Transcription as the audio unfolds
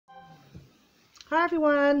Hi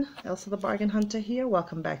everyone, Elsa the Bargain Hunter here.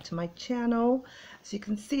 Welcome back to my channel. As you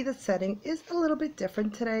can see, the setting is a little bit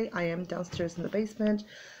different today. I am downstairs in the basement.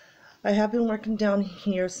 I have been working down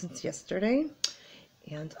here since yesterday,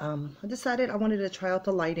 and I decided I wanted to try out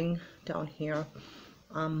the lighting down here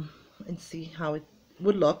and see how it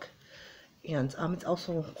would look. And it's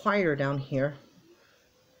also quieter down here,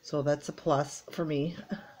 so that's a plus for me.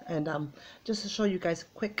 And just to show you guys a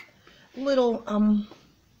quick little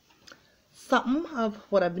something of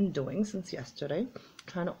what I've been doing since yesterday,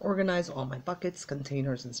 trying to organize all my buckets,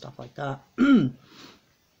 containers, and stuff like that.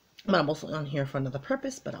 But I'm also on here for another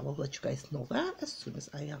purpose, but I will let you guys know that as soon as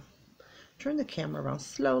I turn the camera around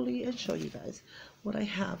slowly and show you guys what I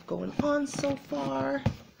have going on so far.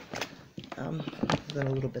 I've got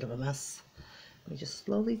a little bit of a mess. Let me just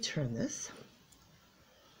slowly turn this.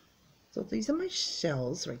 So these are my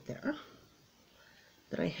shells right there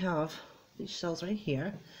that I have. These shells right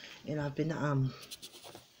here, and I've been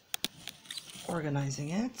organizing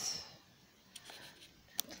it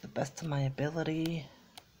to the best of my ability.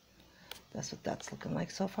 That's what that's looking like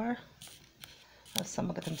so far. I have some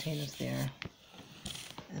of the containers there,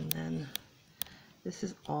 and then this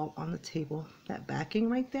is all on the table. That backing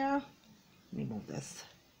right there, let me move this.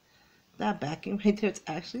 That backing right there, it's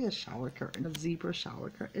actually a shower curtain, a zebra shower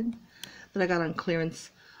curtain that I got on clearance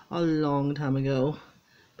a long time ago.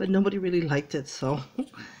 But nobody really liked it, so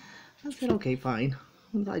I said, okay, fine.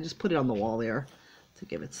 I just put it on the wall there to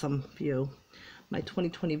give it some view. My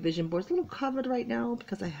 2020 vision board is a little covered right now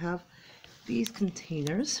because I have these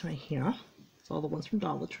containers right here. It's all the ones from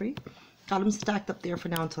Dollar Tree. Got them stacked up there for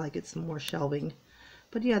now until I get some more shelving.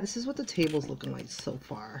 But yeah, this is what the table's looking like so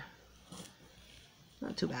far.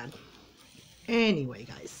 Not too bad. Anyway,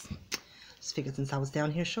 guys, just figured since I was down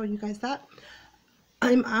here showing you guys that,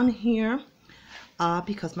 I'm on here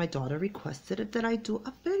because my daughter requested it that I do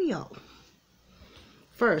a video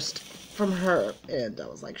first from her, and I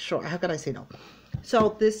was like, sure, how can I say no?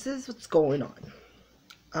 So this is what's going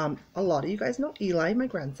on. A lot of you guys know Eli, my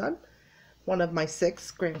grandson, one of my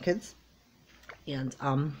 6 grandkids, and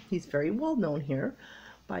he's very well known here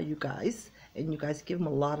by you guys, and you guys give him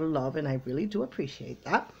a lot of love, and I really do appreciate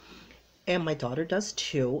that. And my daughter does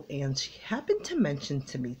too, and she happened to mention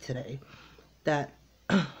to me today that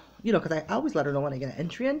you know, because I always let her know when I get an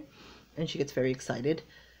entry in, and she gets very excited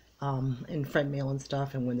in friend mail and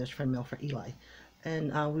stuff, and when there's friend mail for Eli.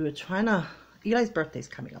 And we were trying to, Eli's birthday's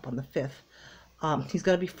coming up on the 5th. He's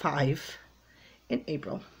going to be 5 in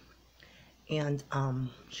April. And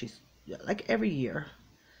she's, like every year,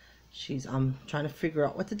 she's trying to figure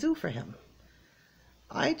out what to do for him.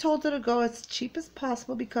 I told her to go as cheap as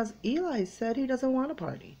possible because Eli said he doesn't want a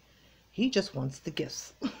party. He just wants the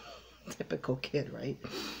gifts. Typical kid, right?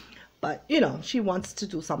 But you know, she wants to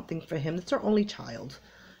do something for him. It's her only child,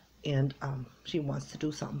 and she wants to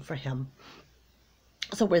do something for him.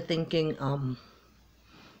 So we're thinking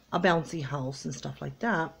a bouncy house and stuff like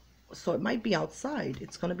that. So it might be outside.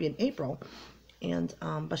 It's going to be in April, and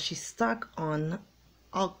but she's stuck on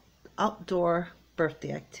outdoor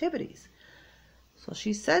birthday activities. So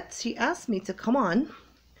she said, she asked me to come on,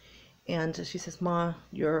 and she says, "Ma,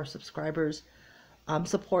 your subscribers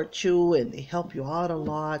support you and they help you out a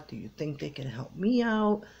lot. Do you think they can help me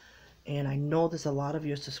out? And I know there's a lot of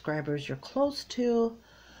your subscribers you're close to,"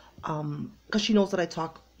 because she knows that I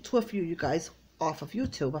talk to a few of you guys off of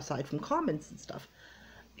YouTube aside from comments and stuff.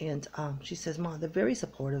 And she says, "Ma, they're very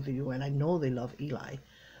supportive of you, and I know they love Eli.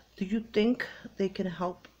 Do you think they can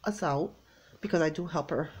help us out?" Because I do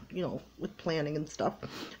help her, you know, with planning and stuff.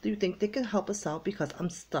 "Do you think they can help us out because I'm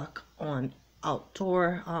stuck on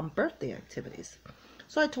outdoor birthday activities?"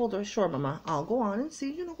 So I told her, "Sure, Mama, I'll go on and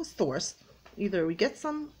see, you know, what's the worst. Either we get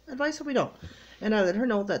some advice or we don't." And I let her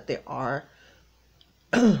know that there are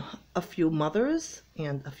a few mothers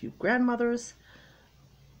and a few grandmothers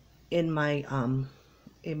in my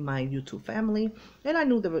YouTube family, and I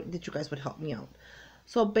knew that you guys would help me out.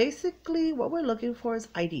 So basically what we're looking for is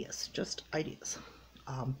ideas, just ideas.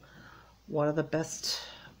 What are the best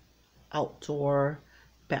outdoor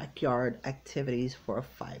backyard activities for a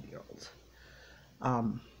 5-year-old?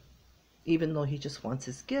 Even though he just wants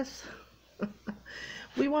his gifts,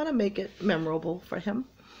 we want to make it memorable for him,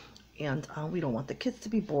 and we don't want the kids to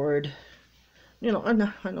be bored. You know, I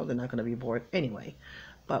know they're not going to be bored anyway,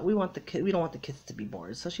 but we don't want the kids to be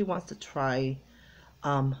bored. So she wants to try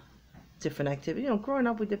different activities. You know, growing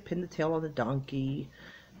up we did pin the tail on the donkey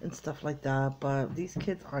and stuff like that, but these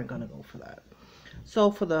kids aren't going to go for that.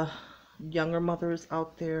 So for the younger mothers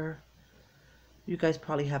out there, you guys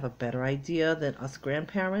probably have a better idea than us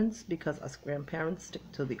grandparents, because us grandparents stick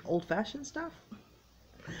to the old-fashioned stuff.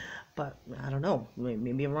 but I don't know,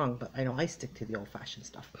 maybe I'm wrong, but I know I stick to the old-fashioned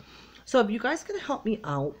stuff. So if you guys can help me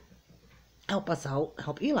out, help us out,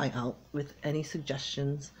 help Eli out with any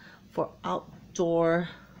suggestions for outdoor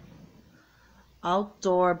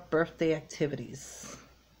birthday activities.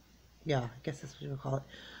 Yeah, I guess that's what you would call it.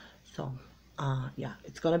 So yeah,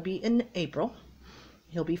 it's gonna be in April.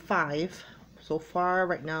 He'll be 5. So far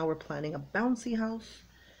right now we're planning a bouncy house,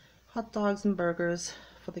 hot dogs and burgers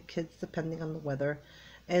for the kids depending on the weather,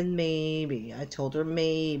 and maybe, I told her,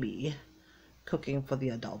 maybe cooking for the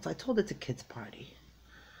adults. I told it's a kids party.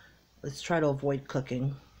 Let's try to avoid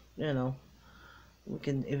cooking, you know. We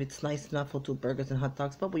can, if it's nice enough, we'll do burgers and hot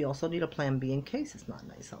dogs, but we also need a plan B in case it's not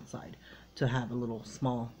nice outside to have a little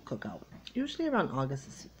small cookout. Usually around August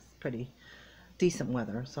it's pretty decent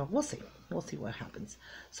weather, so we'll see what happens.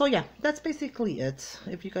 So yeah, that's basically it.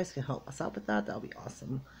 If you guys can help us out with that, that'll be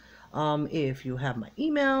awesome. If you have my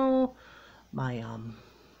email, my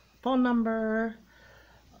phone number,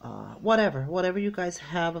 whatever you guys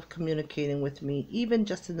have of communicating with me, even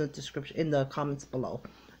just in the description, in the comments below,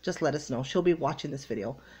 just let us know. She'll be watching this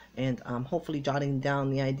video and hopefully jotting down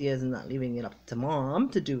the ideas and not leaving it up to mom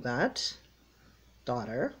to do that.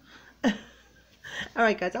 Daughter.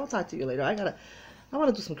 Alright guys, I'll talk to you later. I want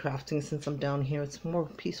to do some crafting since I'm down here. It's more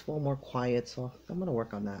peaceful, more quiet, so I'm going to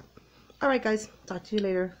work on that. Alright guys, talk to you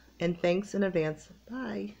later, and thanks in advance.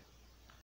 Bye.